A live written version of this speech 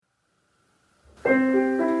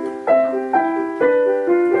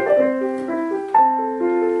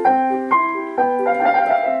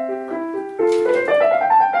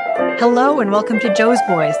Hello and welcome to Joe's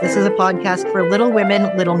Boys. This is a podcast for little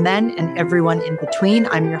women, little men, and everyone in between.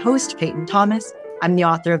 I'm your host, Peyton Thomas. I'm the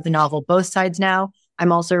author of the novel Both Sides Now.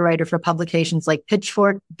 I'm also a writer for publications like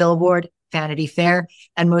Pitchfork, Billboard, Vanity Fair,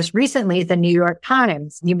 and most recently, the New York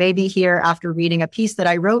Times. You may be here after reading a piece that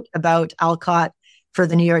I wrote about Alcott for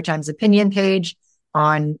the New York Times opinion page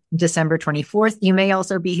on December 24th. You may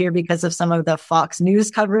also be here because of some of the Fox News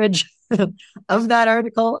coverage of that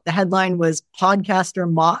article. The headline was Podcaster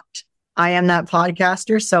Mocked. I am that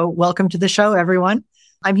podcaster. So welcome to the show, everyone.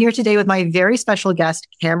 I'm here today with my very special guest,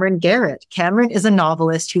 Camryn Garrett. Camryn is a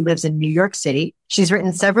novelist who lives in New York City. She's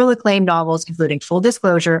written several acclaimed novels, including Full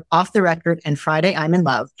Disclosure, Off the Record, and Friday, I'm in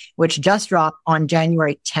Love, which just dropped on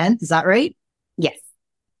January 10th. Is that right? Yes.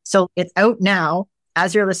 So it's out now.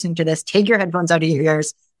 As you're listening to this, take your headphones out of your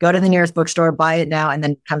ears, go to the nearest bookstore, buy it now, and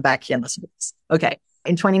then come back here and listen to this. Okay.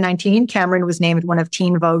 In 2019, Camryn was named one of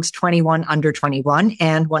Teen Vogue's 21 Under 21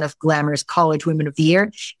 and one of Glamour's College Women of the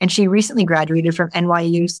Year. And she recently graduated from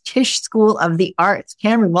NYU's Tisch School of the Arts.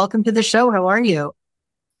 Camryn, welcome to the show. How are you?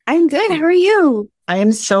 I'm good. How are you? I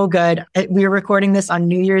am so good. We are recording this on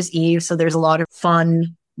New Year's Eve, so there's a lot of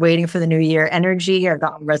fun waiting for the new year energy. I've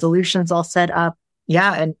got resolutions all set up.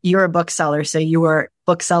 Yeah, and you're a bookseller, so you were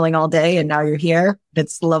book selling all day and now you're here.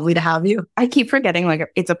 It's lovely to have you. I keep forgetting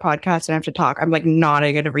it's a podcast and I have to talk. I'm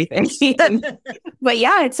nodding at everything. But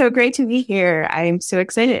yeah, it's so great to be here. I'm so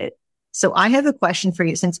excited. So I have a question for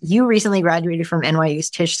you. Since you recently graduated from NYU's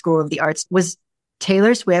Tisch School of the Arts, was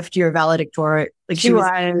Taylor Swift your valedictorian? She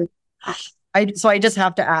was. So I just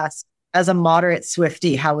have to ask, as a moderate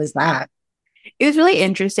Swiftie, how was that? It was really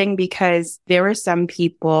interesting because there were some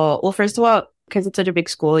people, well, first of all, because it's such a big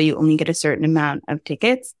school, you only get a certain amount of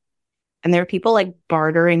tickets. And there were people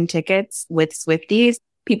bartering tickets with Swifties.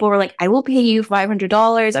 People were like, I will pay you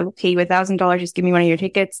 $500. I will pay you $1,000. Just give me one of your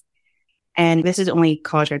tickets. And this is the only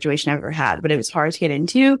college graduation I've ever had, but it was hard to get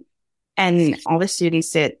into. And all the students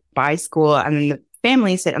sit by school and then the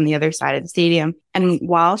families sit on the other side of the stadium. And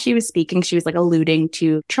while she was speaking, she was alluding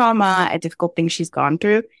to trauma and difficult things she's gone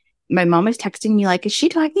through. My mom is texting me is she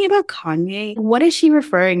talking about Kanye? What is she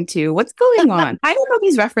referring to? What's going on? I don't know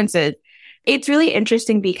these references. It's really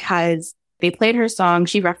interesting because they played her song.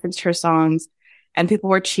 She referenced her songs and people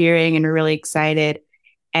were cheering and were really excited.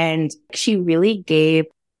 And she really gave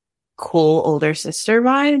cool older sister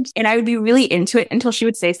vibes. And I would be really into it until she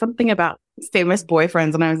would say something about famous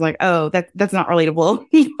boyfriends. And I was like, oh, that's not relatable.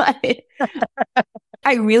 But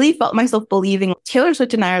I really felt myself believing Taylor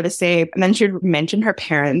Swift and I are the same. And then she would mention her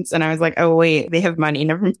parents. And I was like, oh, wait, they have money.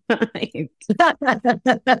 Never mind.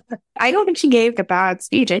 I don't think she gave a bad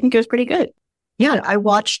speech. I think it was pretty good. Yeah, I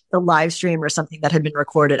watched the live stream or something that had been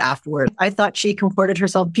recorded afterward. I thought she comported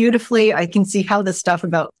herself beautifully. I can see how the stuff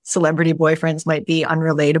about celebrity boyfriends might be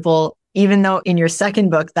unrelatable, even though in your second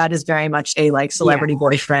book, that is very much a celebrity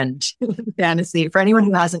boyfriend fantasy. For anyone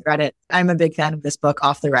who hasn't read it, I'm a big fan of this book,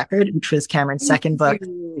 Off the Record, which was Camryn's second book.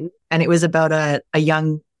 And it was about a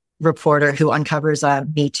young reporter who uncovers a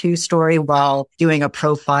Me Too story while doing a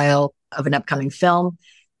profile of an upcoming film.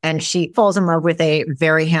 And she falls in love with a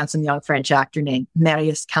very handsome young French actor named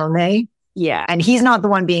Marius Calmet. Yeah. And he's not the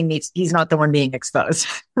one being exposed.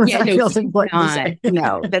 Yeah, feels important to say.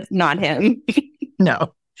 No, that's not him.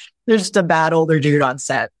 No. There's just a bad older dude on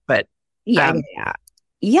set, but yeah,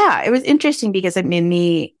 it was interesting because it made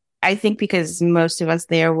me, I think because most of us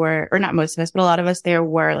there were, or not most of us, but a lot of us there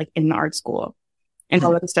were in the art school, and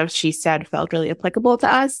all of the stuff she said felt really applicable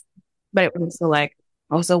to us, but it was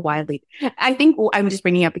also widely. I think I'm just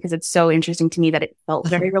bringing it up because it's so interesting to me that it felt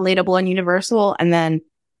very relatable and universal, and then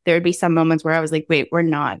there would be some moments where I was like, wait, we're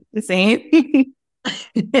not the same.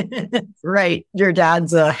 Right. Your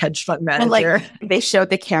dad's a hedge fund manager. And they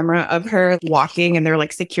showed the camera of her walking and there were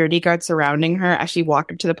security guards surrounding her as she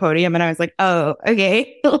walked up to the podium. And I was like, oh,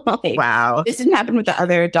 okay. Wow. This didn't happen with the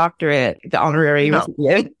other doctorate, the honorary. No.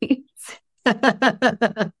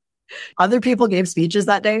 Other people gave speeches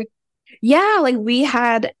that day? Yeah. We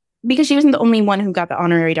had, because she wasn't the only one who got the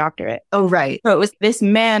honorary doctorate. Oh, right. So it was this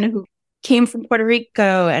man who came from Puerto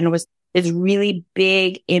Rico and was this really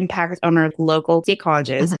big impact on our local state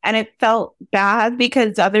colleges. And it felt bad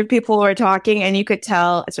because other people were talking and you could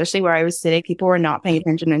tell, especially where I was sitting, people were not paying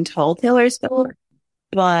attention until Taylor spoke.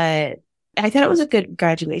 But I thought it was a good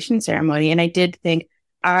graduation ceremony. And I did think,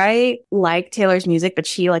 I like Taylor's music, but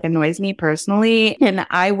she annoys me personally. And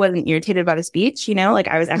I wasn't irritated by the speech,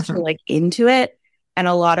 I was actually into it. And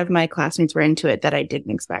a lot of my classmates were into it that I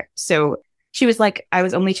didn't expect. So she was like, I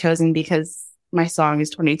was only chosen because my song is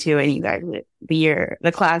 22 and you guys,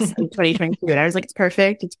 the class of 2022. And I was like, it's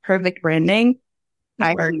perfect. It's perfect branding.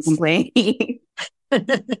 I can't complain.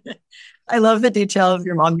 I love the detail of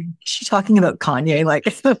your mom. She's talking about Kanye. Like,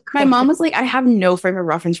 my mom was like, I have no frame of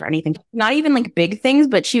reference for anything. Not even like big things,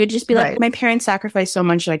 but she would just be like, my parents sacrificed so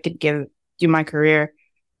much that I could do my career.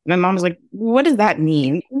 My mom was like, what does that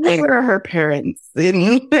mean? Where are her parents?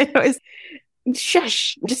 And it was,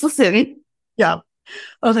 shush, just listen. Yeah.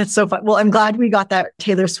 Oh, that's so fun. Well, I'm glad we got that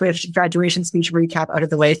Taylor Swift graduation speech recap out of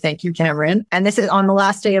the way. Thank you, Camryn. And this is on the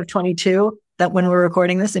last day of 22, that when we're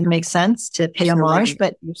recording this, it makes sense to pay homage,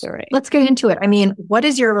 but let's get into it. I mean, what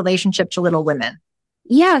is your relationship to Little Women?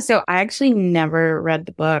 Yeah. So I actually never read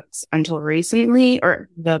the books until recently, or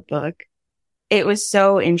the book. It was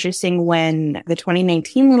so interesting when the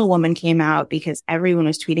 2019 Little Woman came out because everyone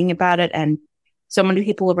was tweeting about it. And so many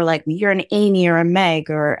people were like, you're an Amy or a Meg,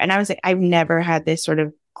 and I was like, I've never had this sort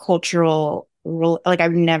of cultural, like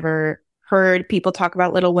I've never heard people talk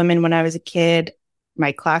about Little Women when I was a kid.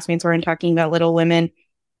 My classmates weren't talking about Little Women.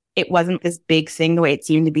 It wasn't this big thing the way it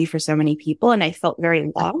seemed to be for so many people. And I felt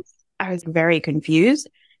very lost. I was very confused.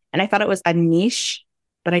 And I thought it was a niche,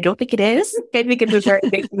 but I don't think it is. I think it's a very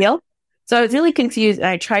big deal. So I was really confused and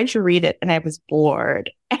I tried to read it and I was bored.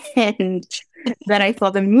 And then I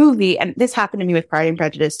saw the movie, and this happened to me with Pride and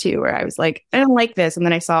Prejudice too, where I was like, I don't like this. And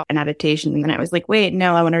then I saw an adaptation and then I was like, wait,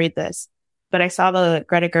 no, I want to read this. But I saw the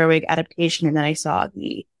Greta Gerwig adaptation and then I saw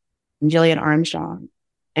the Gillian Armstrong.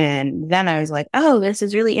 And then I was like, oh, this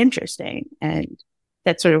is really interesting. And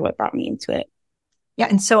that's sort of what brought me into it. Yeah.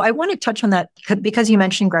 And so I want to touch on that because you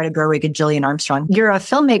mentioned Greta Gerwig and Gillian Armstrong. You're a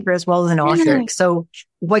filmmaker as well as an author. So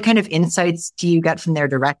what kind of insights do you get from their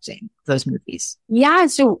directing those movies? Yeah.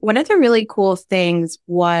 So one of the really cool things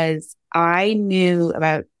was I knew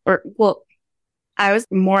about, I was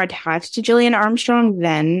more attached to Gillian Armstrong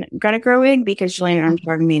than Greta Gerwig because Gillian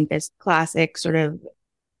Armstrong made this classic sort of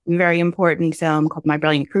very important film called My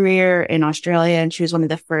Brilliant Career in Australia. And she was one of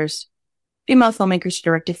the first female filmmakers to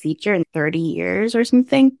direct a feature in 30 years or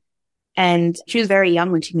something. And she was very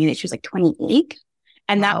young when she made it. She was like 28.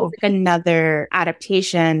 And that was like another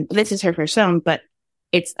adaptation. This is her first film, but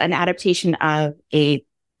it's an adaptation of a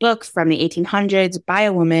book from the 1800s by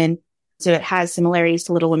a woman. So it has similarities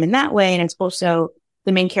to Little Women that way. And it's also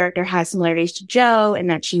the main character has similarities to Jo and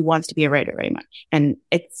that she wants to be a writer very much. And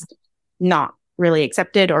it's not really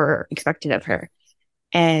accepted or expected of her.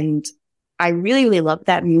 And I really, really loved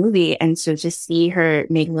that movie. And so to see her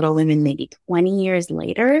make Little Women maybe 20 years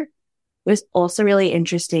later was also really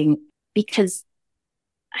interesting because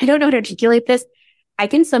I don't know how to articulate this. I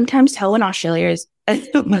can sometimes tell when when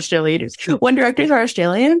directors are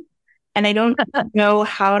Australian, and I don't know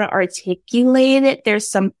how to articulate it. There's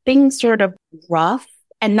something sort of rough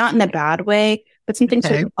and not in a bad way, but something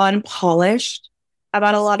sort of unpolished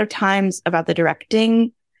about a lot of times about the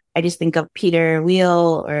directing. I just think of Peter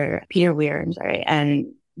Weir,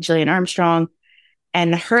 and Gillian Armstrong,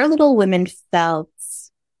 and her Little Women felt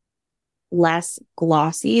less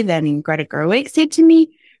glossy than Greta Gerwig did to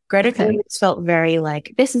me. Greta Gerwig felt very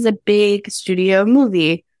like, this is a big studio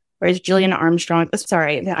movie, whereas Gillian Armstrong,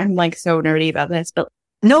 sorry, I'm like so nerdy about this, but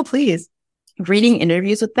no, please. Reading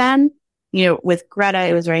interviews with them, with Greta,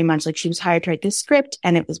 it was very much like she was hired to write this script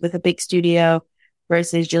and it was with a big studio.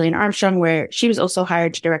 Versus Gillian Armstrong, where she was also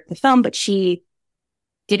hired to direct the film, but she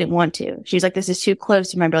didn't want to. She was like, this is too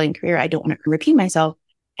close to My Brilliant Career. I don't want to repeat myself.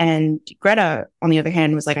 And Greta, on the other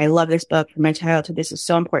hand, was like, I love this book from my childhood. This is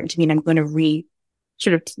so important to me. And I'm going to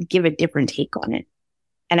sort of give a different take on it.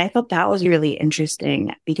 And I thought that was really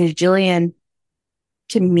interesting because Gillian,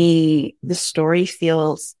 to me, the story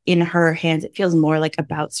feels in her hands, it feels more like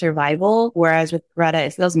about survival. Whereas with Greta,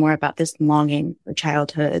 it feels more about this longing for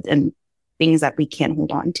childhood and things that we can't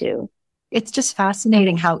hold on to. It's just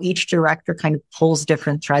fascinating how each director kind of pulls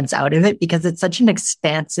different threads out of it because it's such an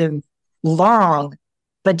expansive, long,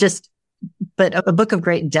 but a book of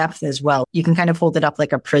great depth as well. You can kind of hold it up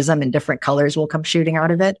like a prism and different colors will come shooting out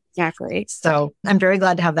of it. Exactly. So I'm very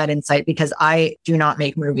glad to have that insight because I do not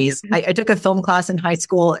make movies. I took a film class in high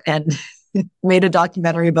school and made a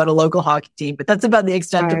documentary about a local hockey team, but that's about the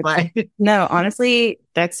extent of my... No, honestly,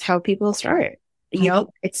 that's how people start.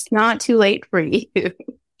 It's not too late for you.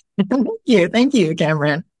 Thank you,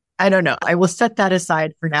 Camryn. I don't know. I will set that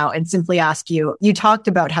aside for now and simply ask you talked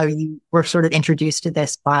about how you were sort of introduced to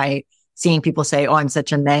this by seeing people say, oh, I'm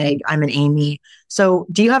such a Meg, I'm an Amy. So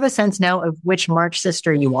do you have a sense now of which March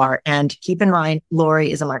sister you are? And keep in mind,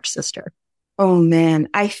 Laurie is a March sister. Oh man,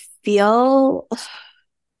 I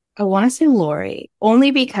want to say Laurie,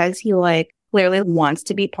 only because he clearly wants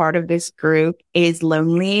to be part of this group, is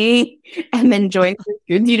lonely, and then joins this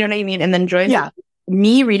group. You know what I mean? And then joins. Yeah.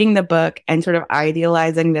 Me reading the book and sort of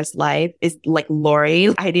idealizing this life is like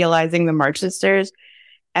Lori idealizing the March sisters.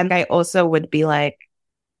 And I also would be like,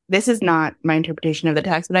 this is not my interpretation of the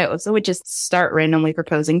text, but I also would just start randomly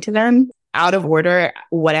proposing to them out of order,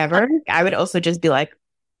 whatever. I would also just be like,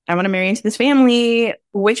 I want to marry into this family.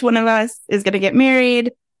 Which one of us is going to get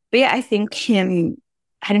married? But yeah, I think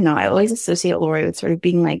I don't know. I always associate Lori with sort of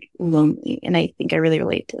being like lonely. And I think I really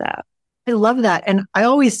relate to that. I love that. And I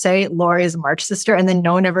always say Lori is a March sister, and then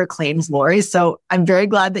no one ever claims Lori. So I'm very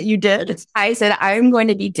glad that you did. I said, I'm going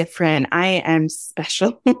to be different. I am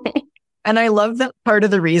special. And I love that part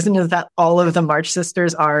of the reason is that all of the March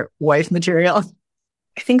sisters are wife material.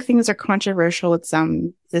 I think things are controversial with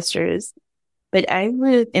some sisters, but I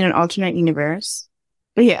would in an alternate universe.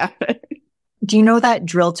 But yeah. Do you know that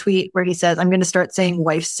drill tweet where he says, I'm going to start saying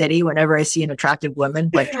wife city whenever I see an attractive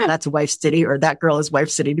woman? Like, that's wife city, or that girl is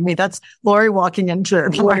wife city to me. That's Lori walking into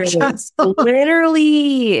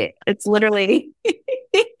literally. It's literally.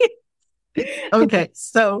 Okay.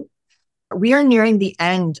 So we are nearing the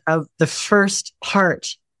end of the first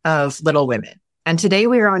part of Little Women. And today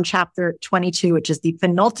we are on chapter 22, which is the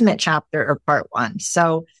penultimate chapter of part 1.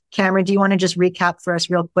 So Camryn, do you want to just recap for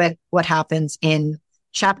us real quick what happens in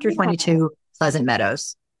chapter 22, Pleasant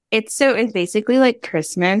Meadows? It's basically like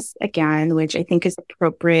Christmas again, which I think is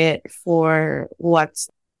appropriate for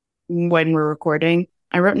when we're recording.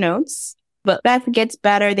 I wrote notes, but Beth gets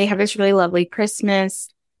better. They have this really lovely Christmas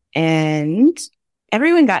and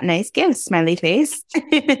everyone got nice gifts, smiley face.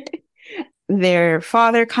 Their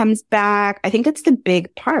father comes back. I think that's the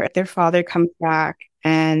big part. Their father comes back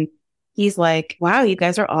and he's like, wow, you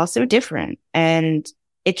guys are all so different. And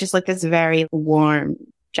it's just like this very warm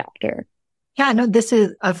chapter. Yeah, no, this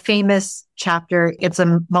is a famous chapter. It's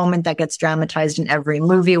a moment that gets dramatized in every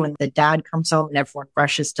movie when the dad comes home and everyone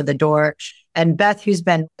rushes to the door. And Beth,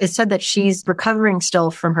 it's said that she's recovering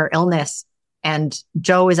still from her illness, and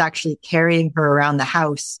Joe is actually carrying her around the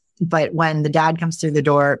house. But when the dad comes through the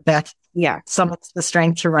door, Beth summons the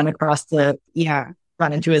strength to run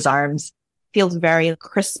run into his arms. Feels very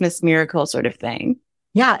Christmas miracle sort of thing.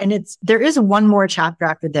 Yeah. And there is one more chapter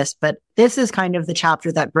after this, but this is kind of the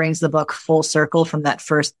chapter that brings the book full circle from that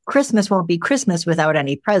first Christmas won't be Christmas without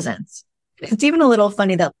any presents. It's even a little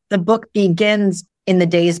funny that the book begins in the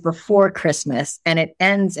days before Christmas and it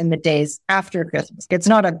ends in the days after Christmas. It's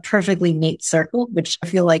not a perfectly neat circle, which I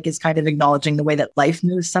feel like is kind of acknowledging the way that life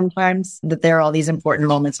moves sometimes, that there are all these important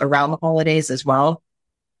moments around the holidays as well.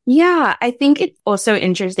 Yeah, I think it's also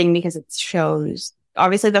interesting because it shows,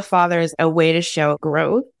 obviously the father is a way to show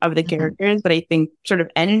growth of the characters, but I think sort of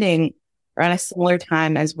ending around a similar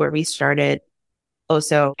time as where we started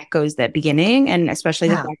also echoes that beginning, and especially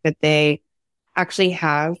the fact that they actually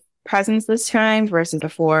have presents this time versus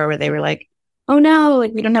before where they were like, oh no,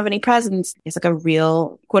 like we don't have any presents. It's like a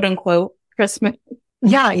real quote unquote Christmas.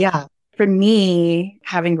 Yeah. For me,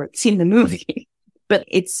 having seen the movie, but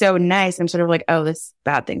it's so nice. I'm sort of like, oh, this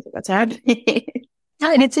bad thing that's happening.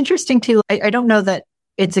 Yeah, and it's interesting too. I don't know that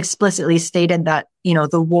it's explicitly stated that,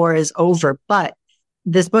 the war is over, but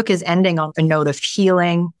this book is ending on a note of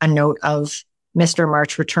healing, a note of Mr.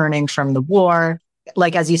 March returning from the war.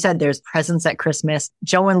 Like, as you said, there's presents at Christmas.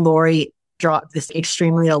 Joe and Lori draw this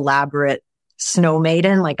extremely elaborate snow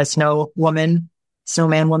maiden, like a snowman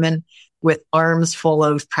woman with arms full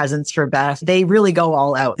of presents for Beth. They really go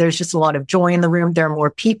all out. There's just a lot of joy in the room. There are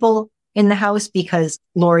more people in the house because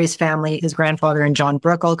Laurie's family, his grandfather and John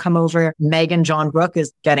Brooke all come over. Meg and John Brooke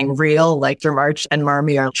is getting real, like their March and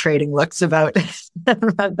Marmee are trading looks about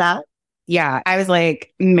that. Yeah, I was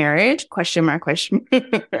like, marriage? Question mark.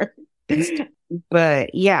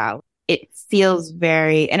 But yeah, it feels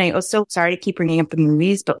very, and I also, sorry to keep bringing up the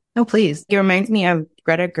movies, but no, please. It reminds me of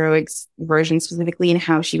Greta Gerwig's version specifically and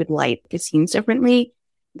how she would light the scenes differently.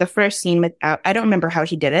 The first scene I don't remember how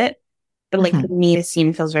she did it, but like for me, the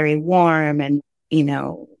scene feels very warm and,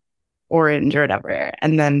 orange or whatever.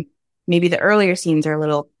 And then maybe the earlier scenes are a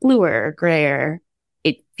little bluer or grayer.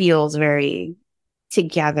 It feels very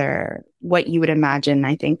together, what you would imagine,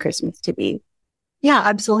 I think, Christmas to be. Yeah,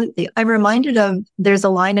 absolutely. I'm reminded of, there's a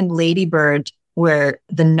line in Lady Bird where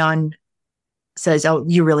the nun says, oh,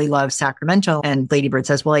 you really love Sacramento. And Lady Bird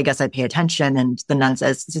says, well, I guess I pay attention. And the nun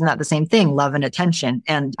says, isn't that the same thing? Love and attention.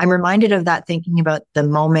 And I'm reminded of that thinking about the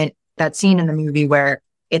moment, that scene in the movie where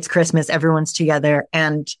it's Christmas, everyone's together.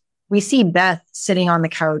 And we see Beth sitting on the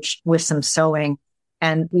couch with some sewing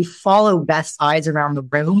and we follow Beth's eyes around the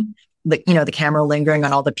room, the camera lingering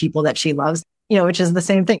on all the people that she loves. Which is the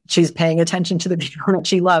same thing. She's paying attention to the people that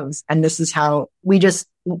she loves. And this is how we just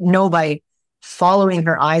know by following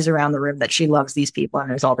her eyes around the room that she loves these people and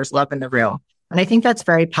there's all this love in the room. And I think that's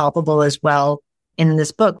very palpable as well in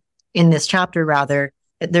this book, in this chapter, rather.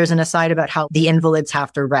 There's an aside about how the invalids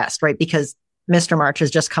have to rest, right? Because Mr. March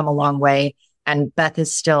has just come a long way and Beth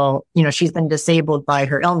is still, she's been disabled by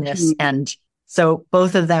her illness. Mm-hmm. And so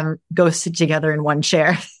both of them go sit together in one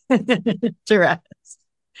chair to rest.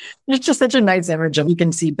 It's just such a nice image of, you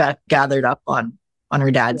can see Beth gathered up on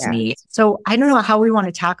her dad's knee. So I don't know how we want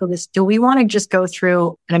to tackle this. Do we want to just go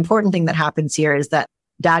through, an important thing that happens here is that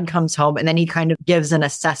dad comes home and then he kind of gives an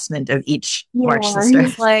assessment of each March sister.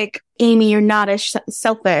 He's like, Amy, you're not as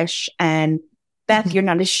selfish, and Beth, you're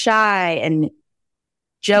not as shy, and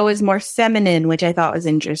Joe is more feminine, which I thought was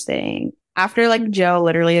interesting. After Joe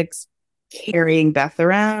literally carrying Beth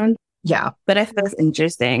around. Yeah. But I thought it was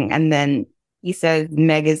interesting. And then he says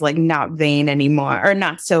Meg is not vain anymore, or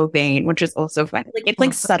not so vain, which is also funny.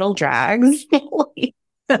 It's subtle drags.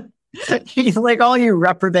 He's like, all you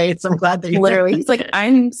reprobates, I'm glad that you literally. He's like,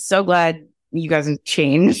 I'm so glad you guys have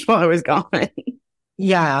changed while I was gone.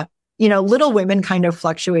 Yeah. Little Women kind of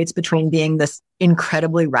fluctuates between being this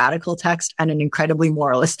incredibly radical text and an incredibly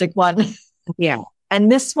moralistic one. Yeah.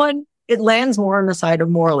 And this one, it lands more on the side of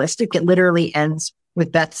moralistic. It literally ends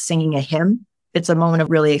with Beth singing a hymn. It's a moment of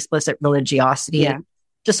really explicit religiosity. Yeah.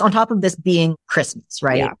 Just on top of this being Christmas,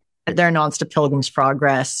 right? Yeah. There are nods to Pilgrim's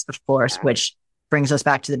Progress, of course, which brings us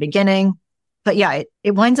back to the beginning. But yeah,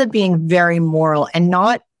 it winds up being very moral and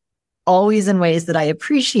not always in ways that I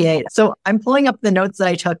appreciate. So I'm pulling up the notes that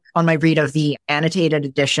I took on my read of the annotated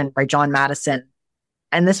edition by John Madison.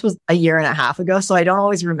 And this was a year and a half ago. So I don't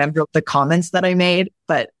always remember the comments that I made,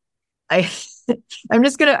 but I'm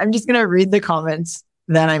just gonna read the comments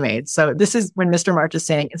that I made. So this is when Mr. March is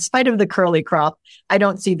saying, in spite of the curly crop, I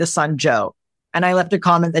don't see the son Joe. And I left a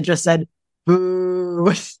comment that just said,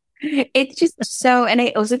 boo. It's just so, and I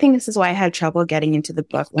also think this is why I had trouble getting into the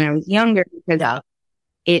book when I was younger, because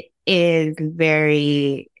it is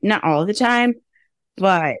very, not all the time,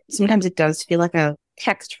 but sometimes it does feel like a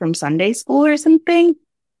text from Sunday school or something.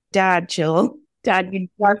 Dad, chill. Dad, you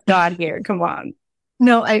dark God here. Come on.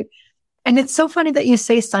 No, and it's so funny that you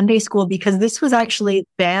say Sunday school, because this was actually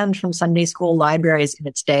banned from Sunday school libraries in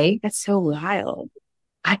its day. That's so wild.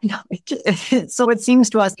 I know. So it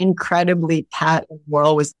seems to us incredibly pat and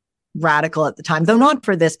moral was radical at the time, though not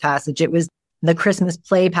for this passage. It was the Christmas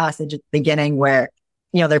play passage at the beginning where,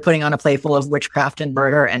 they're putting on a play full of witchcraft and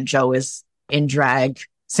murder and Joe is in drag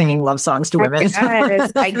singing love songs to women.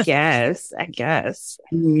 I guess.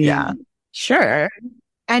 Yeah. Sure.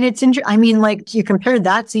 And it's you compare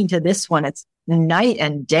that scene to this one, it's night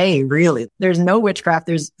and day, really. There's no witchcraft.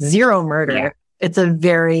 There's zero murder. Yeah. It's a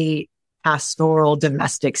very pastoral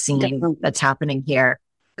domestic scene that's happening here.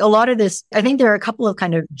 A lot of this, I think there are a couple of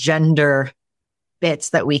kind of gender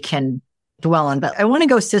bits that we can dwell on, but I want to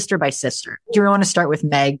go sister by sister. Do you want to start with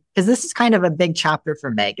Meg? Because this is kind of a big chapter for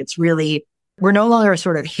Meg. It's really, we're no longer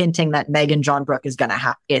sort of hinting that Meg and John Brooke is going to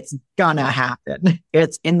happen. It's going to happen.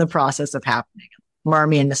 It's in the process of happening.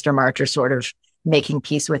 Marmee and Mr. March are sort of making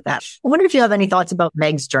peace with that. I wonder if you have any thoughts about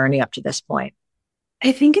Meg's journey up to this point.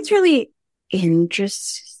 I think it's really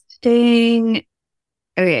interesting.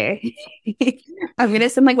 Okay. I'm going to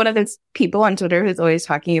sound like one of those people on Twitter who's always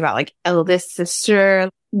talking about eldest sister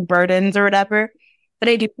burdens or whatever. But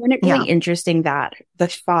I do find it really interesting that the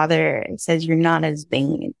father says you're not as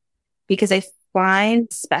vain, because I find,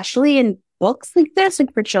 especially in books like this,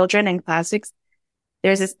 for children and classics,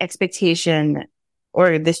 there's this expectation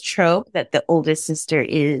or this trope that the oldest sister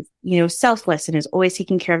is, selfless and is always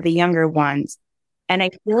taking care of the younger ones. And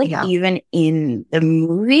I feel like even in the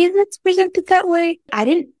movie that's presented that way, I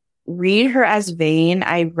didn't read her as vain.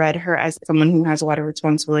 I read her as someone who has a lot of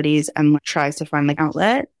responsibilities and tries to find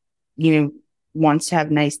outlet, wants to have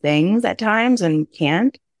nice things at times and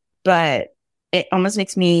can't. But it almost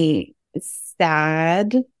makes me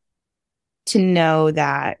sad to know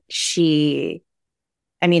that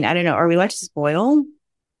I don't know, are we allowed to spoil?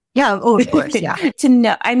 Yeah, of course, yeah. To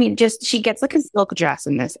know, she gets a silk dress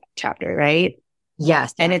in this chapter, right?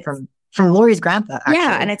 Yes, and it's from Laurie's grandpa, actually.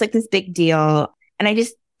 Yeah, and it's this big deal. And I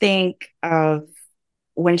just think of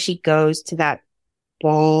when she goes to that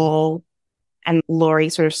ball and Laurie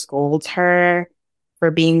sort of scolds her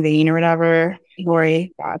for being vain or whatever.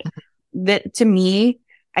 Laurie, God. That, to me,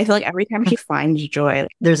 I feel like every time she finds joy,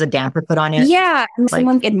 there's a damper put on it. Yeah, and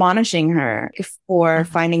someone's admonishing her for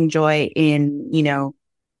finding joy in,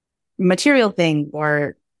 material thing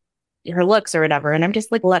or her looks or whatever. And I'm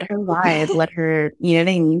just let her live, let her, you know what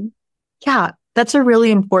I mean? Yeah, that's a really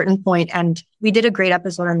important point. And we did a great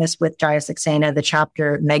episode on this with Jaya Saxena, the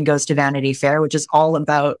chapter Meg Goes to Vanity Fair, which is all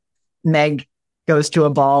about Meg goes to a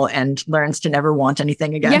ball and learns to never want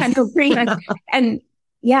anything again. Yeah, no, pretty much. And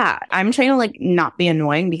yeah, I'm trying to like not be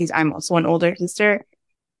annoying because I'm also an older sister.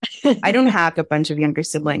 I don't have a bunch of younger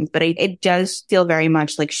siblings, but it does feel very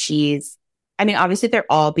much like obviously they're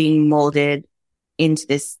all being molded into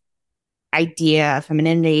this idea of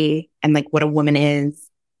femininity and like what a woman is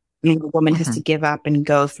and what a woman has to give up and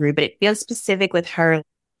go through. But it feels specific with her.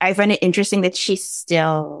 I find it interesting that she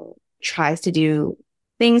still tries to do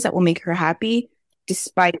things that will make her happy,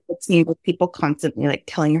 despite what seems with people constantly like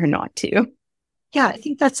telling her not to. Yeah, I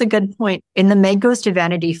think that's a good point. In the Meg Goes to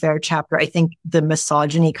Vanity Fair chapter, I think the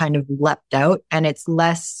misogyny kind of leapt out and it's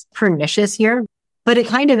less pernicious here, but it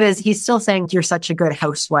kind of is. He's still saying you're such a good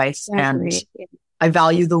housewife and I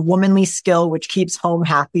value the womanly skill, which keeps home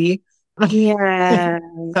happy. Yeah.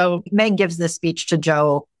 So Meg gives this speech to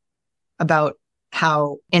Joe about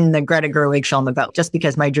how in the Greta Gerwig film about just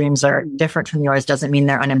because my dreams are different from yours doesn't mean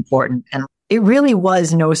they're unimportant. And it really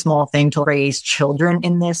was no small thing to raise children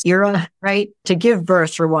in this era, right? To give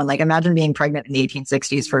birth, for one, like imagine being pregnant in the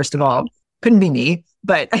 1860s, first of all. Couldn't be me,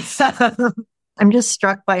 but I'm just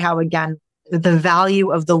struck by how, again, the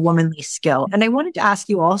value of the womanly skill. And I wanted to ask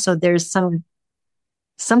you also, there's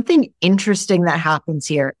something interesting that happens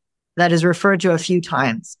here that is referred to a few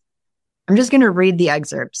times. I'm just going to read the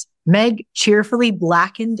excerpts. Meg cheerfully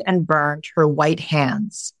blackened and burned her white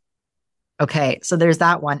hands. Okay, so there's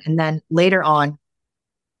that one. And then later on,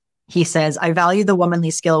 he says, I value the womanly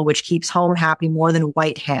skill which keeps home happy more than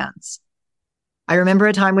white hands. I remember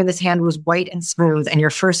a time when this hand was white and smooth and your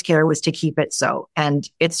first care was to keep it so. And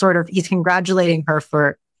it's sort of, he's congratulating her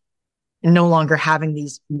for no longer having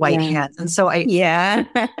these white hands. And so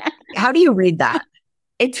how do you read that?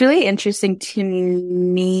 It's really interesting to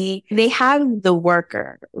me. They have the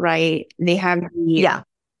worker, right? They have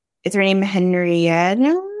is her name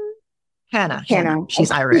Henrietta? Hannah. She's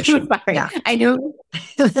Irish. Yeah. I know.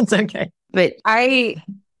 That's okay. But I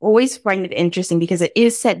always find it interesting because it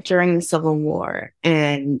is set during the Civil War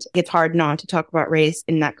and it's hard not to talk about race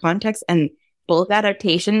in that context. And both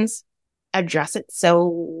adaptations address it so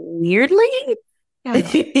weirdly.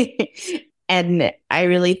 Yeah. And I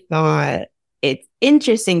really thought it's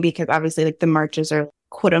interesting because obviously like the marchers are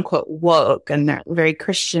quote unquote woke and they're very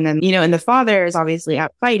Christian and, and the father is obviously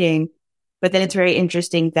out fighting. But then it's very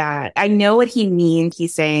interesting that I know what he means.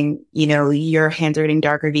 He's saying, your hands are getting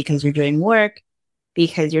darker because you're doing work,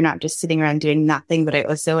 because you're not just sitting around doing nothing. But I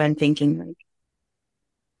also am thinking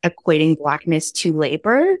like equating blackness to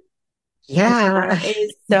labor. Yeah.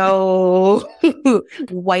 So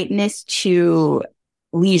whiteness to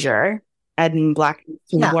leisure and blackness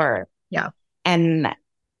to work. Yeah. And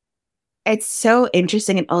it's so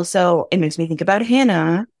interesting. And also it makes me think about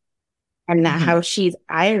Hannah and how she's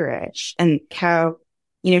Irish and how,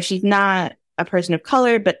 she's not a person of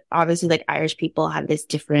color, but obviously like Irish people have this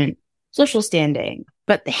different social standing.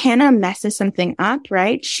 But Hannah messes something up,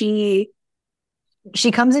 right? She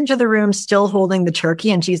comes into the room still holding the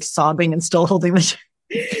turkey and she's sobbing and still holding the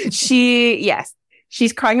turkey.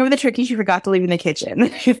 She's crying over the turkey she forgot to leave in the kitchen.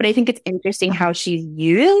 But I think it's interesting how she's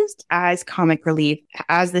used as comic relief,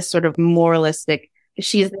 as this sort of moralistic,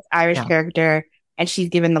 she's this Irish character and she's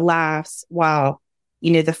given the laughs while,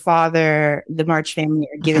 the father, the March family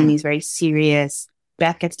are given these very serious.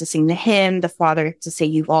 Beth gets to sing the hymn. The father gets to say,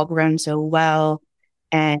 you've all grown so well.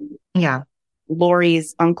 And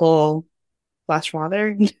Laurie's uncle /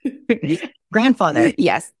 father, grandfather.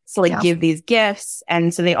 Yes. So give these gifts.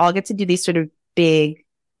 And so they all get to do these sort of big,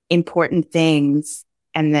 important things.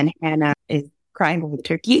 And then Hannah is crying over the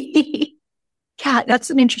turkey. Yeah, that's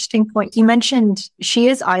an interesting point. You mentioned she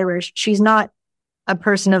is Irish. She's not a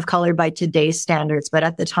person of color by today's standards, but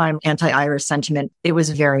at the time, anti-Irish sentiment, it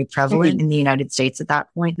was very prevalent in the United States at that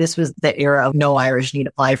point. This was the era of no Irish need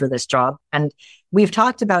apply for this job. And we've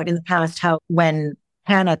talked about in the past how when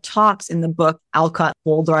Hannah talks in the book, Alcott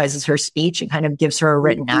polarizes her speech and kind of gives her a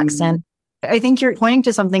written accent. I think you're pointing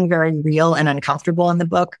to something very real and uncomfortable in the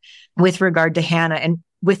book with regard to Hannah and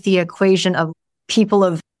with the equation of people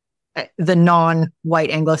of the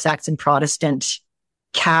non-white Anglo-Saxon Protestant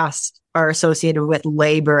caste are associated with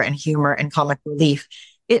labor and humor and comic relief.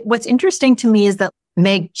 What's interesting to me is that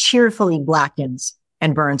Meg cheerfully blackens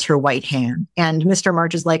and burns her white hand. And Mr.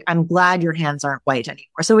 March is like, I'm glad your hands aren't white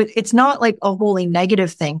anymore. So it's not like a wholly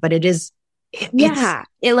negative thing, but it is. I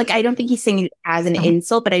don't think he's saying it as an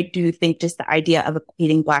insult, but I do think just the idea of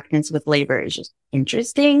equating blackness with labor is just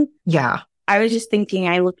interesting. Yeah. I was just thinking,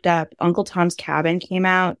 I looked up Uncle Tom's Cabin came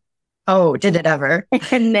out. Oh, did it ever?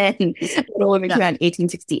 And then Little Women came out in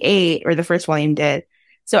 1868, or the first volume did.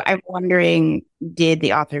 So I'm wondering, did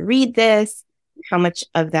the author read this? how much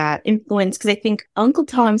of that influence, because I think Uncle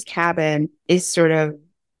Tom's Cabin is sort of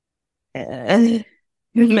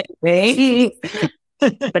maybe,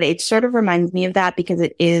 but it sort of reminds me of that because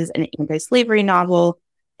it is an anti-slavery novel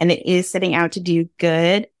and it is setting out to do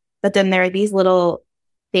good. But then there are these little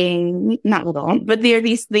things, not little, but there are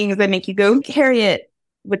these things that make you go, Harriet,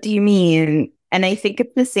 what do you mean? And I think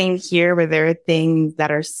it's the same here where there are things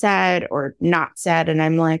that are said or not said. And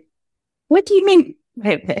I'm like, what do you mean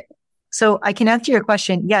by this? So I can answer your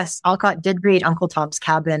question. Yes, Alcott did read Uncle Tom's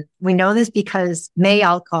Cabin. We know this because May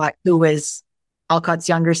Alcott, who was Alcott's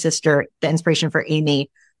younger sister, the inspiration for Amy,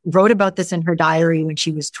 wrote about this in her diary when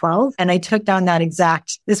she was 12. And I took down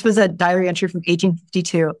this was a diary entry from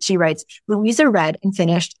 1852. She writes, Louisa read and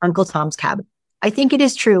finished Uncle Tom's Cabin. I think it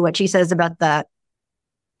is true what she says about the,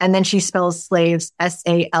 and then she spells slaves,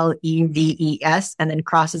 S-A-L-E-V-E-S, and then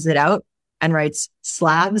crosses it out and writes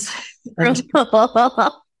slabs. And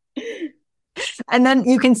then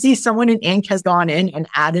you can see someone in ink has gone in and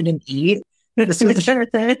added an E. So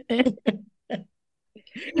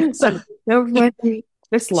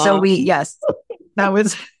that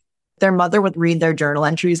was their mother would read their journal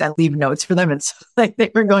entries and leave notes for them. It's like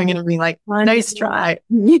they were going in and being like, nice try.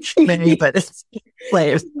 Maybe, but it's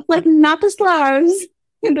slaves. Like not the Slavs.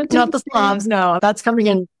 Not the Slavs. No, that's coming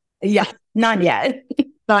in. Yeah. Not yet.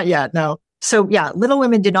 Not yet. No. So yeah, Little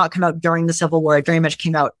Women did not come out during the Civil War. It very much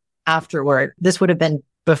came out afterward. This would have been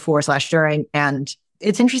before/during. And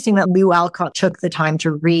it's interesting that Lou Alcott took the time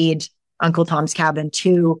to read Uncle Tom's Cabin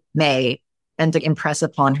to May and to impress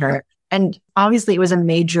upon her. And obviously it was a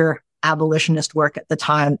major abolitionist work at the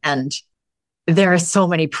time. And there are so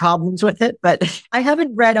many problems with it, but I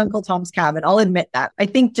haven't read Uncle Tom's Cabin. I'll admit that. I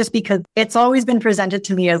think just because it's always been presented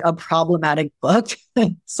to me as a problematic book.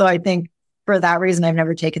 So I think for that reason, I've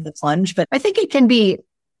never taken the plunge, but I think it can be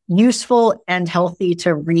useful and healthy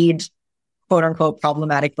to read quote unquote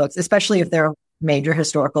problematic books, especially if they're major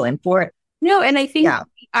historical import. No, and I think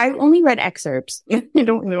I've only read excerpts. I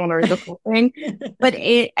don't really want to read the whole thing, but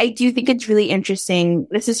I do think it's really interesting.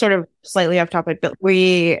 This is sort of slightly off topic, but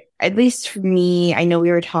at least for me, I know we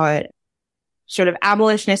were taught sort of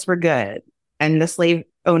abolitionists were good and the slave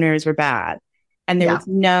owners were bad. And there was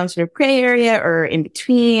no sort of gray area or in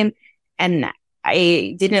between. And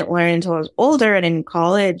I didn't learn until I was older and in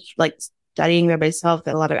college, like studying by myself,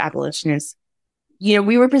 that a lot of abolitionists, we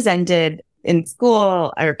were presented in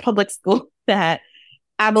school or public school that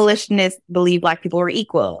abolitionists believe Black people were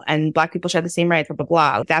equal and Black people should have the same rights, blah, blah,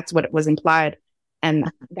 blah. That's what was implied.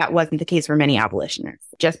 And that wasn't the case for many abolitionists.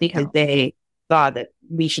 Just because they thought that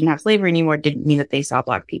we shouldn't have slavery anymore didn't mean that they saw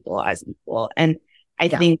Black people as equal. And I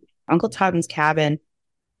think Uncle Tom's Cabin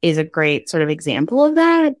is a great sort of example of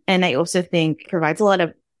that. And I also think provides a lot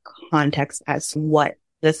of context as to what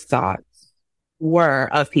the thoughts were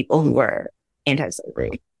of people who were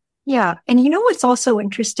anti-slavery. Yeah. And what's also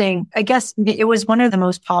interesting? I guess it was one of the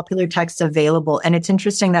most popular texts available. And it's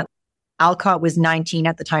interesting that Alcott was 19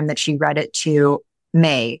 at the time that she read it to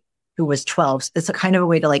May, who was 12. So it's a kind of a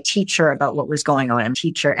way to teach her about what was going on and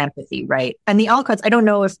teach her empathy, right? And the Alcotts, I don't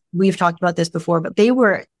know if we've talked about this before, but they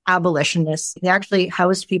were abolitionists. They actually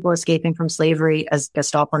housed people escaping from slavery as a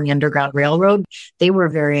stop on the Underground Railroad. They were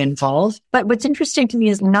very involved. But what's interesting to me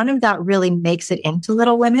is none of that really makes it into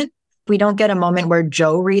Little Women. We don't get a moment where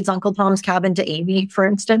Joe reads Uncle Tom's Cabin to Amy, for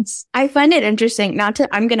instance. I find it interesting.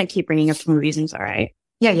 I'm going to keep bringing up some reasons, all right?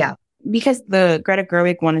 Yeah. Because the Greta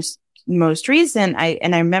Gerwig one is most recent. I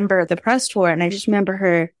remember the press tour and I just remember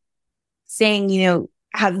her saying,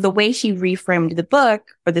 how the way she reframed the book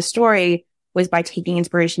or the story was by taking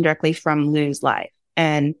inspiration directly from Lou's life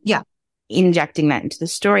and injecting that into the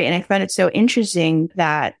story. And I found it so interesting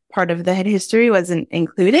that part of the history wasn't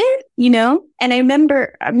included, And I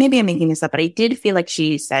remember, maybe I'm making this up, but I did feel like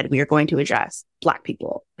she said we are going to address Black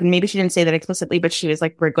people. And maybe she didn't say that explicitly, but she was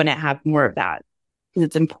like, we're going to have more of that because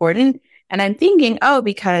it's important. And I'm thinking,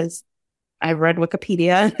 because I read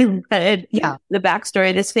Wikipedia and read the backstory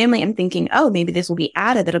of this family. I'm thinking, maybe this will be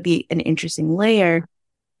added. That'll be an interesting layer.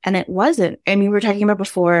 And it wasn't. I mean, we were talking about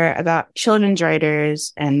before about children's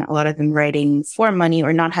writers and a lot of them writing for money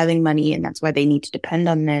or not having money. And that's why they need to depend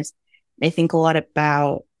on this. I think a lot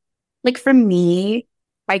about, for me,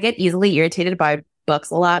 I get easily irritated by books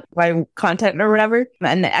a lot, by content or whatever.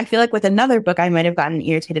 And I feel like with another book, I might have gotten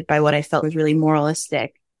irritated by what I felt was really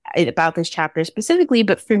moralistic about this chapter specifically.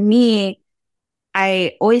 But for me,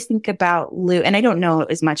 I always think about Lou, and I don't know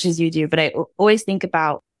as much as you do, but I always think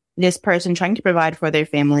about this person trying to provide for their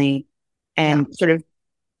family and sort of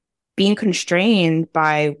being constrained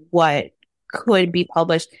by what could be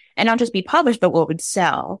published and not just be published, but what would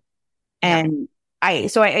sell. And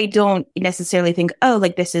I don't necessarily think,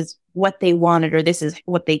 this is what they wanted or this is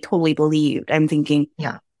what they totally believed. I'm thinking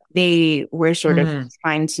they were sort of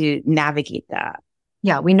trying to navigate that.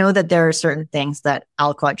 Yeah, we know that there are certain things that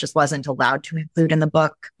Alcott just wasn't allowed to include in the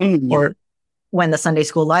book. Or when the Sunday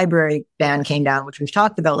school library ban came down, which we've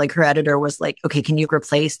talked about, like her editor was like, okay, can you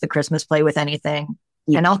replace the Christmas play with anything?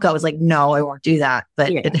 And Alcott was like, no, I won't do that.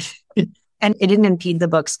 But and it didn't impede the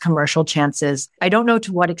book's commercial chances. I don't know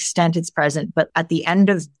to what extent it's present, but at the end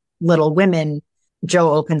of Little Women,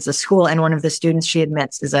 Jo opens a school and one of the students she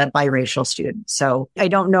admits is a biracial student. So I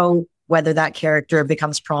don't know whether that character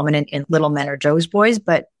becomes prominent in Little Men or Jo's Boys,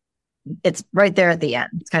 but it's right there at the end.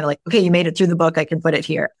 It's kind of like, okay, you made it through the book. I can put it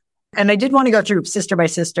here. And I did want to go through sister by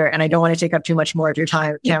sister, and I don't want to take up too much more of your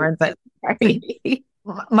time, Camryn, but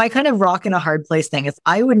my kind of rock in a hard place thing is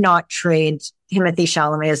I would not trade Timothée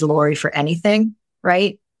Chalamet as Laurie for anything,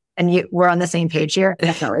 right? And we're on the same page here.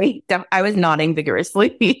 Definitely. I was nodding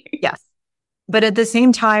vigorously. Yes. But at the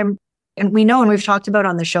same time, and we know, and we've talked about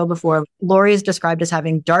on the show before, Laurie is described as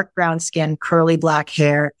having dark brown skin, curly black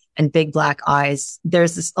hair, and big black eyes.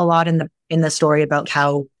 There's a lot in the story about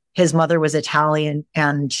how his mother was Italian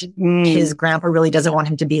and his grandpa really doesn't want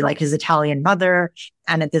him to be like his Italian mother.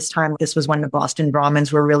 And at this time, this was when the Boston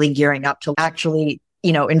Brahmins were really gearing up to actually,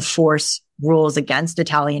 enforce rules against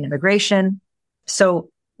Italian immigration. So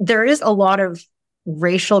there is a lot of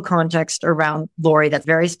racial context around Laurie that's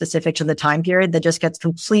very specific to the time period that just gets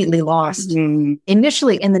completely lost.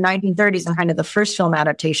 Initially in the 1930s and kind of the first film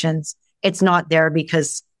adaptations, it's not there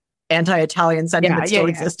because anti-Italian sentiment still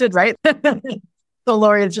existed, right? So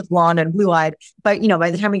Laurie is just blonde and blue-eyed. But,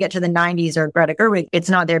 by the time we get to the 90s or Greta Gerwig,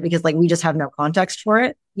 it's not there because we just have no context for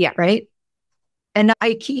it. Yeah. Right. And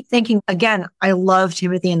I keep thinking, again, I love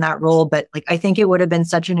Timothy in that role, but I think it would have been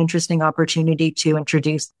such an interesting opportunity to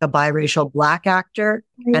introduce a biracial Black actor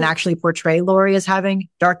and actually portray Laurie as having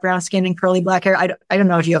dark brown skin and curly black hair. I don't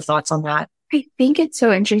know if you have thoughts on that. I think it's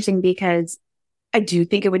so interesting because I do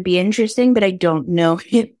think it would be interesting, but I don't know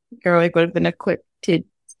if Gerwig would have been equipped to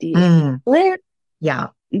do it. Yeah.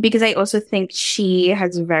 Because I also think she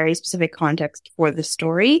has a very specific context for the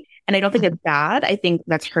story. And I don't think it's bad. I think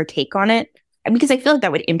that's her take on it. Because I feel like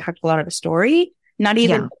that would impact a lot of the story. Not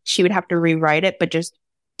even she would have to rewrite it, but just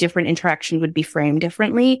different interactions would be framed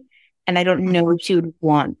differently. And I don't know if she would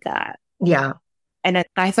want that. Yeah. And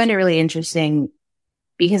I find it really interesting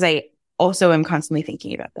because I also am constantly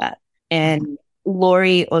thinking about that. And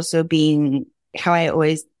Laurie also being how I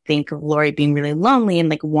always think of Laurie being really lonely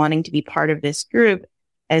and wanting to be part of this group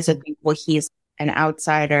as a people. He's an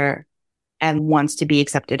outsider and wants to be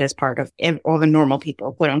accepted as part of all the normal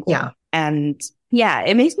people, quote unquote. Yeah. And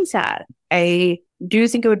it makes me sad. I do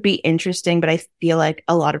think it would be interesting, but I feel like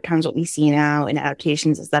a lot of times what we see now in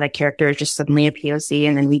adaptations is that a character is just suddenly a POC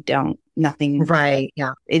and then nothing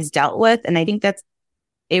is dealt with. And I think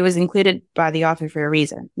it was included by the author for a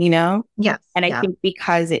reason, Yeah. And I think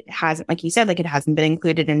because it hasn't, like you said, it hasn't been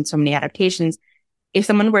included in so many adaptations. If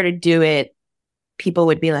someone were to do it, people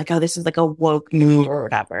would be like, oh, this is a woke move or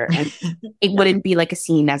whatever. And it wouldn't be a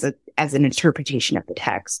scene as an interpretation of the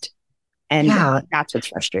text. And that's what's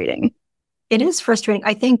frustrating. It is frustrating.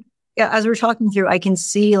 I think as we're talking through, I can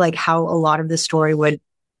see how a lot of the story would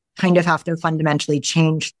kind of have to fundamentally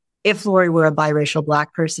change. If Laurie were a biracial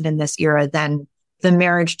Black person in this era, then the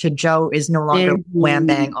marriage to Jo is no longer wham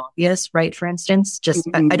bang obvious, right? For instance,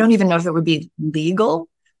 I don't even know if it would be legal.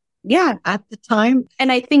 Yeah. At the time. And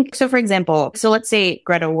I think, so for example, let's say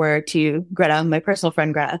Greta, my personal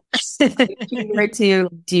friend Greta, were to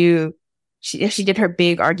do, she did her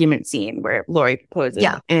big argument scene where Laurie proposes.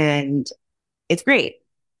 Yeah. And it's great.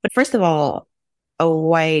 But first of all, a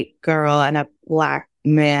white girl and a Black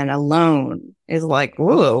man alone is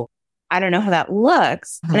whoa, I don't know how that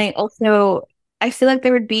looks. And I feel like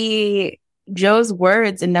there would be Jo's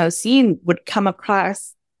words in no scene would come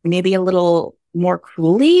across maybe a little more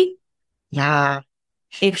cruelly. Yeah.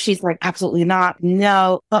 If she's absolutely not.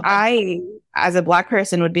 No, I, as a Black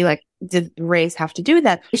person, would be did race have to do with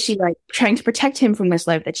that? Is she trying to protect him from this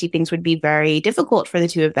life that she thinks would be very difficult for the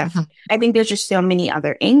two of them? I think there's just so many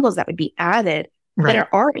other angles that would be added that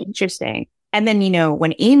are interesting. And then,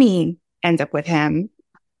 when Amy ends up with him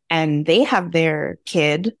and they have their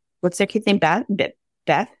kid, what's their kid's name? Beth?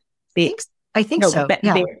 I think so.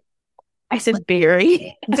 I said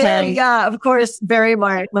Barry. Yeah, of course. Barry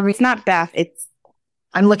Mark. It's not Beth.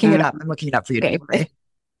 I'm looking it up. I'm looking it up for you. Okay.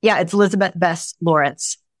 Yeah, it's Elizabeth Bess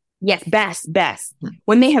Lawrence. Yes, Bess.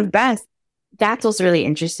 When they have Bess, that's also really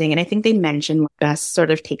interesting. And I think they mentioned Bess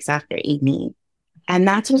sort of takes after Amy. And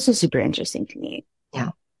that's also super interesting to me. Yeah.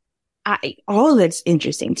 All of it's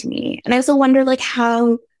interesting to me. And I also wonder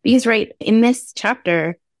how, because in this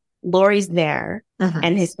chapter, Laurie's there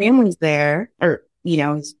and his family's there, or,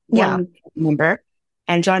 his one member,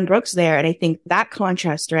 and John Brooks there. And I think that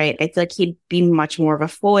contrast, right? I feel like he'd be much more of a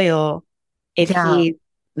foil if he's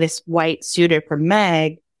this white suitor for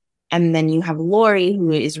Meg. And then you have Lori,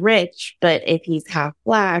 who is rich, but if he's half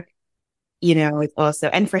black, it's also,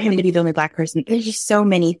 and for him to be the only black person, there's just so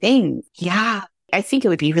many things. Yeah. I think it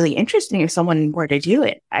would be really interesting if someone were to do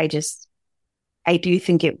it. I do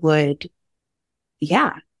think it would,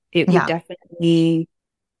 it would definitely,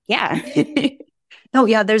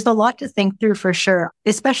 No, there's a lot to think through for sure,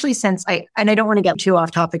 especially since I don't want to get too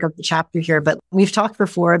off topic of the chapter here, but we've talked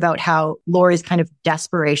before about how Laurie's kind of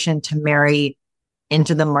desperation to marry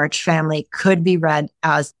into the March family could be read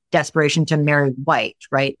as desperation to marry white,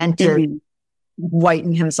 right? And to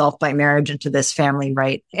whiten himself by marriage into this family,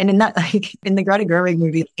 right? And in that, like in the Greta Gerwig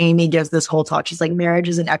movie, Amy gives this whole talk. She's like, marriage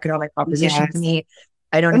is an economic proposition to me.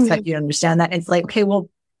 I don't expect you to understand that. And it's like, okay, well,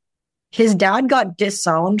 his dad got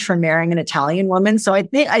disowned for marrying an Italian woman. So I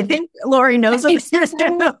think Laurie knows what this is.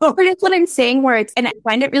 But it's what I'm saying and I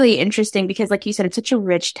find it really interesting because like you said, it's such a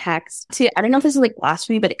rich text. I don't know if this is like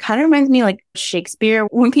blasphemy, but it kind of reminds me like Shakespeare.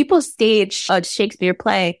 When people stage a Shakespeare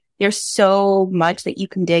play, there's so much that you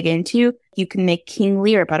can dig into. You can make King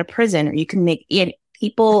Lear about a prison, or you can make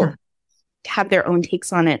people have their own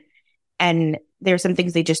takes on it. And there are some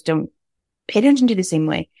things they just don't pay attention to the same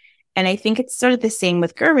way. And I think it's sort of the same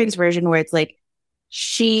with Gerwig's version, where it's like,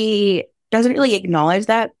 she doesn't really acknowledge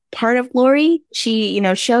that part of Laurie. She,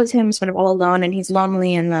 shows him sort of all alone and he's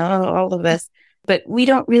lonely and all of this, but we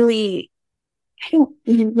don't really, I don't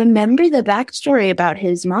remember the backstory about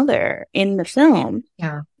his mother in the film.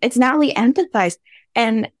 Yeah. It's not really empathized.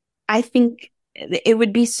 And I think it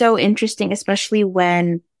would be so interesting, especially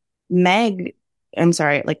when Meg, I'm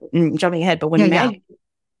sorry, like jumping ahead, but when Meg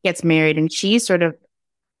gets married and she's sort of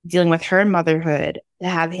dealing with her motherhood, to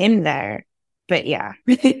have him there. But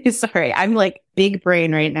sorry, I'm like big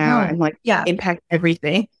brain right now. I'm like, impact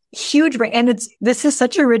everything. Huge brain. And this is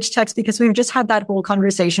such a rich text because we've just had that whole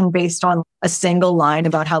conversation based on a single line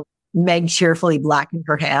about how Meg cheerfully blackened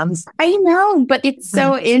her hands. I know, but it's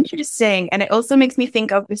so interesting. And it also makes me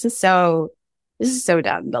think of, this is so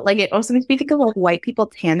dumb, but like it also makes me think of like white people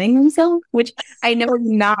tanning themselves, which I know is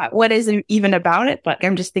not what is even about it, but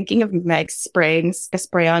I'm just thinking of Meg spraying a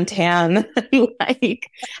spray on tan like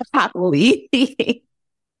happily.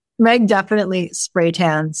 Meg definitely spray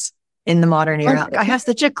tans in the modern era. I have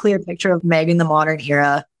such a clear picture of Meg in the modern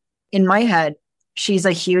era. In my head, she's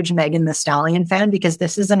a huge Megan Thee Stallion fan because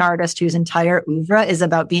this is an artist whose entire oeuvre is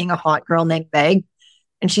about being a hot girl named Meg.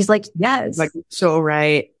 And she's like, yes. Like, so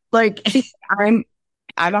right. Like, I'm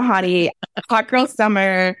a hottie, hot girl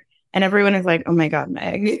summer, and everyone is like, oh my God,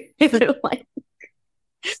 Meg. She's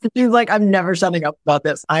like, I'm never shutting up about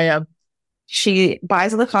this. I am. She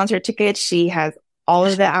buys the concert tickets. She has all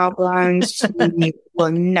of the albums. She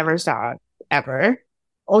will never stop, ever.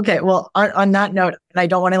 Okay, well, on that note, and I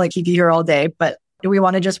don't want to like keep you here all day, but do we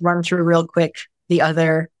want to just run through real quick the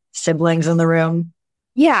other siblings in the room?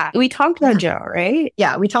 Yeah, we talked about Joe, right?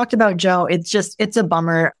 Yeah, we talked about Joe. It's a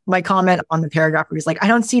bummer. My comment on the paragraph was like, I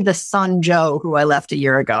don't see the son Joe who I left a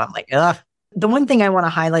year ago. I'm like, ugh. The one thing I want to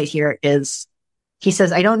highlight here is he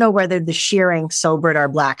says, I don't know whether the shearing sobered our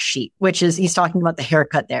black sheep, which is, he's talking about the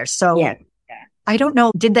haircut there. So I don't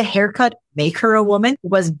know. Did the haircut make her a woman?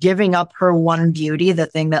 Was giving up her one beauty the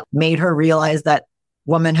thing that made her realize that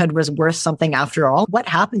womanhood was worth something after all? What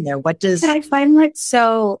happened there? I find that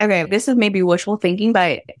so, okay, this is maybe wishful thinking,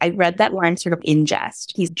 but I read that line sort of in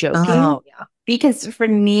jest. He's joking. Oh, yeah. Because for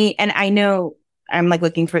me, and I know I'm like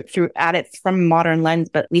looking at it from a modern lens,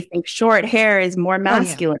 but we think short hair is more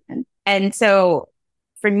masculine. Oh, yeah. And so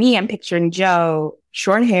for me, I'm picturing Joe,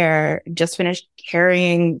 short hair, just finished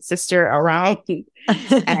carrying sister around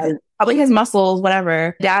and probably has muscles,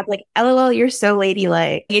 whatever. Dad's like, LOL, you're so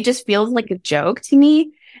ladylike. It just feels like a joke to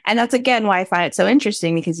me. And that's again why I find it so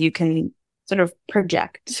interesting, because you can sort of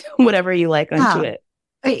project whatever you like onto it.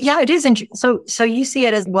 Yeah, it is interesting. So you see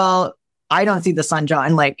it as, well, I don't see the sun,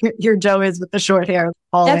 John. Like your Joe is with the short hair.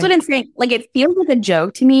 That's what I'm saying. Like it feels like a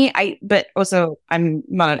joke to me. But also I'm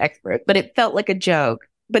not an expert, but it felt like a joke.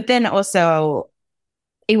 But then also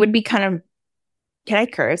it would be kind of, can I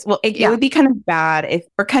curse? Well, it would be kind of bad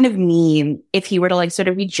or kind of mean if he were to like sort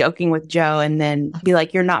of be joking with Joe and then be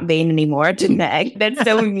like, you're not vain anymore to Meg. That's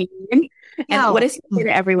so mean. And what does he say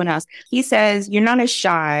to everyone else? He says, you're not as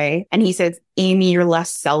shy. And he says, Amy, you're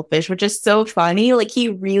less selfish, which is so funny. Like he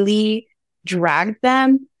really dragged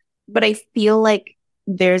them. But I feel like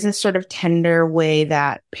there's a sort of tender way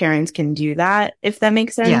that parents can do that, if that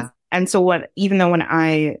makes sense. Yeah. And so even though when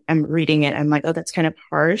I am reading it, I'm like, oh, that's kind of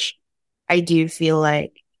harsh. I do feel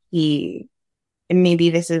like he And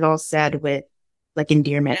maybe this is all said with like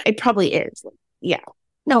endearment. It probably is. Yeah.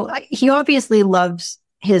 No, he obviously loves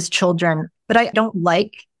his children, but I don't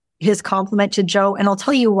like his compliment to Joe. And I'll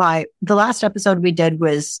tell you why. The last episode we did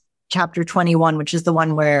was chapter 21, which is the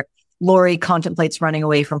one where Lori contemplates running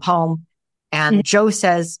away from home. And Joe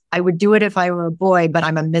says, I would do it if I were a boy, but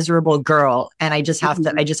I'm a miserable girl. And I just have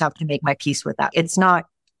to make my peace with that. It's not,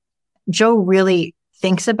 Joe really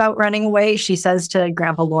thinks about running away. She says to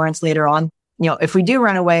Grandpa Lawrence later on, if we do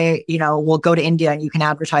run away, we'll go to India and you can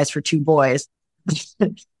advertise for 2 boys.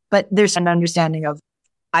 But there's an understanding of,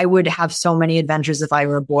 I would have so many adventures if I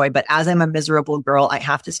were a boy, but as I'm a miserable girl, I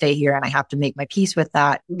have to stay here and I have to make my peace with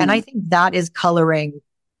that. And I think that is coloring.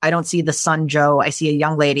 I don't see the son Joe. I see a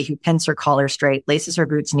young lady who pins her collar straight, laces her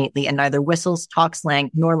boots neatly, and neither whistles, talks slang,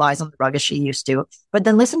 nor lies on the rug as she used to. But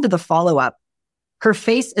then listen to the follow-up. Her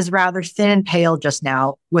face is rather thin and pale just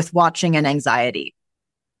now, with watching and anxiety.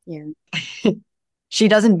 Yeah. She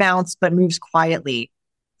doesn't bounce, but moves quietly.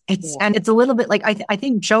 And it's a little bit like, I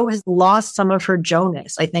think Joe has lost some of her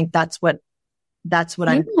Joe-ness. I think that's what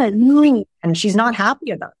I'm doing. And she's not happy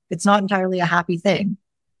about it. It's not entirely a happy thing.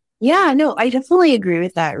 Yeah, no, I definitely agree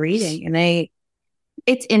with that reading. And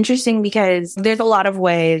it's interesting because there's a lot of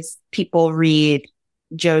ways people read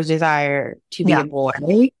Joe's desire to be a boy.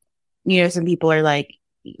 Some people are like,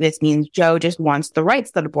 this means Joe just wants the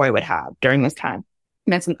rights that a boy would have during this time.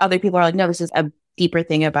 And then some other people are like, no, this is a deeper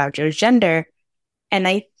thing about Joe's gender. And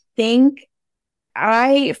I think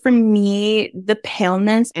for me, the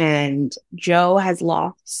paleness and Joe has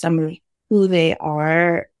lost some of who they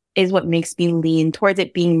are is what makes me lean towards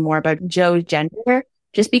it being more about Joe's gender,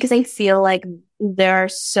 just because I feel like there are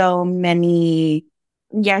so many,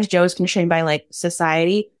 yes, Joe's constrained by like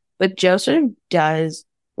society, but Joe sort of does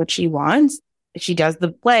what she wants. She does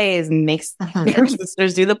the plays and makes her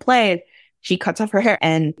sisters do the plays. She cuts off her hair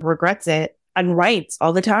and regrets it and writes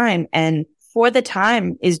all the time. And for the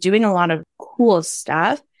time is doing a lot of cool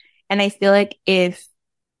stuff. And I feel like if,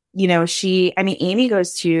 Amy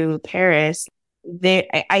goes to Paris.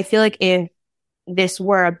 I feel like if this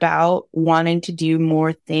were about wanting to do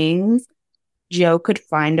more things, Joe could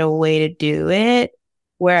find a way to do it.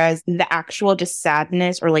 Whereas the actual just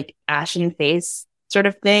sadness or like ashen face sort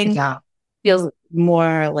of thing feels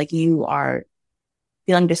more like you are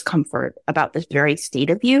feeling discomfort about this very state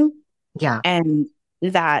of you. Yeah. And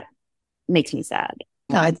that makes me sad.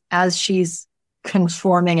 No, as she's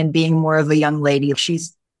conforming and being more of a young lady,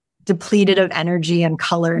 she's depleted of energy and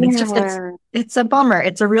color. And it's a bummer.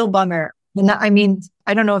 It's a real bummer. And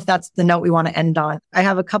I don't know if that's the note we want to end on. I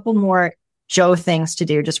have a couple more Joe things to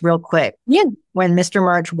do, just real quick. Yeah. When Mr.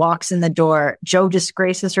 March walks in the door, Joe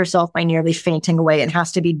disgraces herself by nearly fainting away and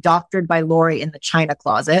has to be doctored by Lori in the china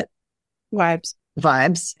closet.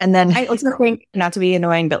 Vibes. And then I also think, not to be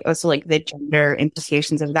annoying, but also like the gender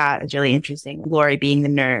implications of that is really interesting. Lori being the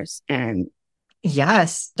nurse and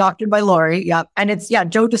yes, doctored by Lori. Yep.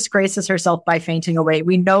 And Joe disgraces herself by fainting away.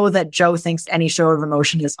 We know that Joe thinks any show of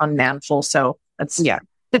emotion is unmanful. So that's,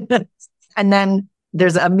 And then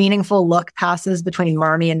there's a meaningful look passes between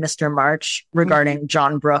Marmee and Mr. March regarding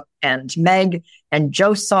John Brooke and Meg. And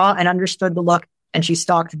Joe saw and understood the look. And she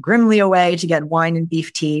stalked grimly away to get wine and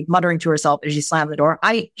beef tea, muttering to herself as she slammed the door,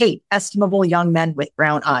 I hate estimable young men with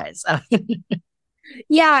brown eyes.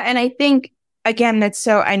 Yeah. And I think, again, that's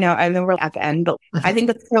so, I know we're at the end, but I think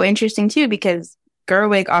that's so interesting too, because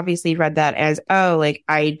Gerwig obviously read that as,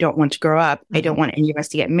 I don't want to grow up. I don't want any of us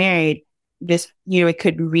to get married. This, it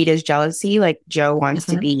could read as jealousy, like Joe wants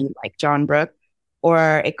to be like John Brooke,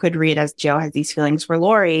 or it could read as Joe has these feelings for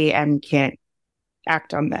Lori and can't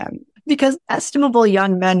act on them. Because estimable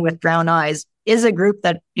young men with brown eyes is a group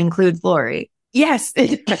that includes Lori. Yes.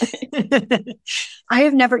 You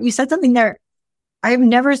said something there. I have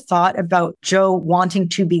never thought about Joe wanting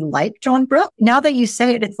to be like John Brooke. Now that you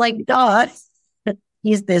say it, it's like, duh.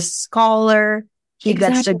 He's this scholar. He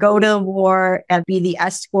gets to go to war and be the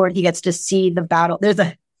escort. He gets to see the battle. There's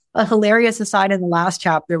a hilarious aside in the last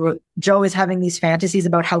chapter where Joe is having these fantasies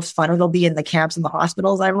about how fun it'll be in the camps and the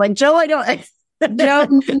hospitals. I'm like, Joe, I don't...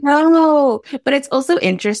 No, but it's also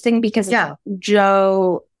interesting because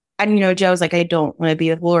Joe, and Joe's like, I don't want to be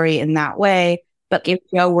with Lori in that way. But if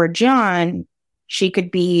Joe were John, she could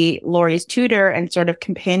be Lori's tutor and sort of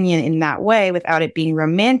companion in that way without it being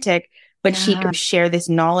romantic. But she could share this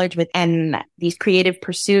knowledge with and these creative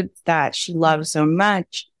pursuits that she loves so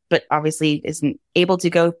much, but obviously isn't able to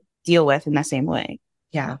go deal with in the same way.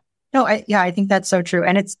 Yeah. No, I think that's so true.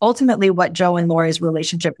 And it's ultimately what Joe and Lori's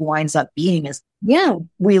relationship winds up being is,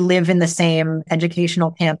 we live in the same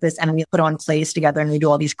educational campus and we put on plays together and we do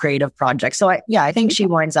all these creative projects. So I think she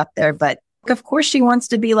winds up there, but Of course, she wants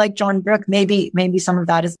to be like John Brooke. Maybe some of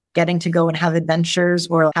that is getting to go and have adventures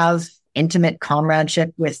or have intimate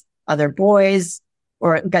comradeship with other boys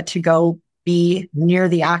or get to go be near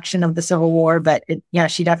the action of the Civil War. But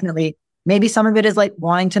she definitely, maybe some of it is like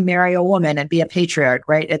wanting to marry a woman and be a patriarch,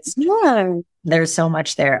 right? There's so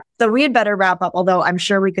much there. So we had better wrap up, although I'm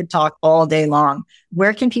sure we could talk all day long.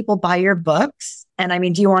 Where can people buy your books? And I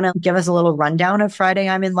mean, do you want to give us a little rundown of Friday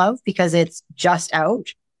I'm in Love? Because it's just out.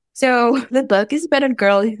 So the book is about a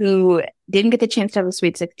girl who didn't get the chance to have a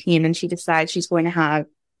sweet 16, and she decides she's going to have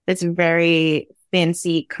this very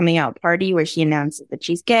fancy coming out party where she announces that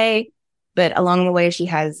she's gay. But along the way, she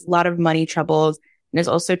has a lot of money troubles and is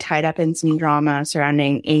also tied up in some drama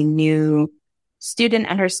surrounding a new student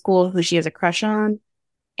at her school who she has a crush on.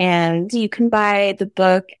 And you can buy the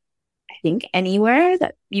book, I think, anywhere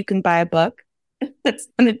that you can buy a book. It's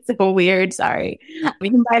so weird. Sorry. You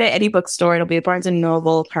can buy it at any bookstore. It'll be at Barnes &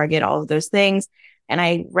 Noble, Target, all of those things. And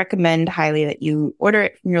I recommend highly that you order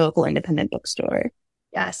it from your local independent bookstore.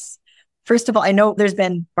 Yes. First of all, I know there's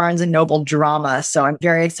been Barnes & Noble drama, so I'm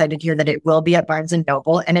very excited to hear that it will be at Barnes &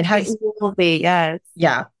 Noble. And it will be, yes.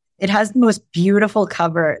 Yeah. It has the most beautiful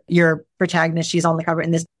cover. Your protagonist, she's on the cover in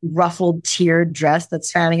this ruffled tiered dress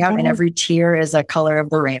that's fanning out, and every tier is a color of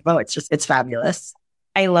the rainbow. It's fabulous.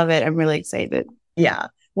 I love it. I'm really excited. Yeah.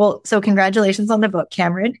 Well, so congratulations on the book,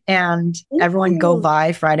 Camryn, and everyone go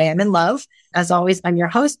buy Friday I'm in Love. As always, I'm your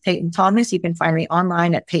host, Peyton Thomas. You can find me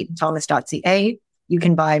online at peytonthomas.ca. You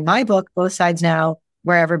can buy my book, Both Sides Now,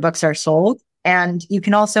 wherever books are sold. And you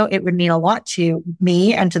can also, it would mean a lot to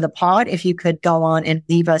me and to the pod if you could go on and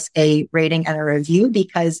leave us a rating and a review,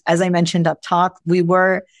 because as I mentioned up top, we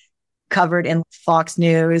were covered in Fox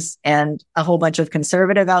News and a whole bunch of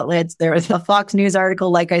conservative outlets. There was a Fox News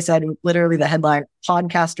article, like I said, literally the headline,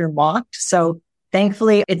 podcaster mocked. So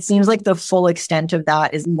thankfully, it seems like the full extent of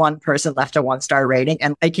that is one person left a 1-star rating,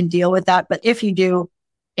 and I can deal with that. But if you do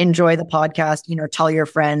enjoy the podcast, tell your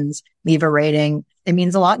friends, leave a rating. It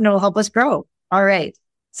means a lot and it'll help us grow. All right.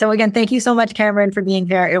 So again, thank you so much, Camryn, for being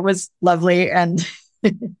here. It was lovely. And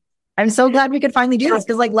I'm so glad we could finally do this,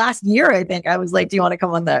 because like last year, I think I was like, do you want to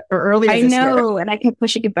come on or earlier I this know, year? And I kept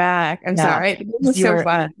pushing it back. I'm sorry. It was so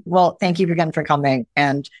fun. Well, thank you again for coming,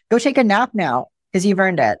 and go take a nap now because you've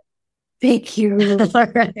earned it. Thank you. All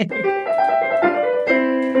right.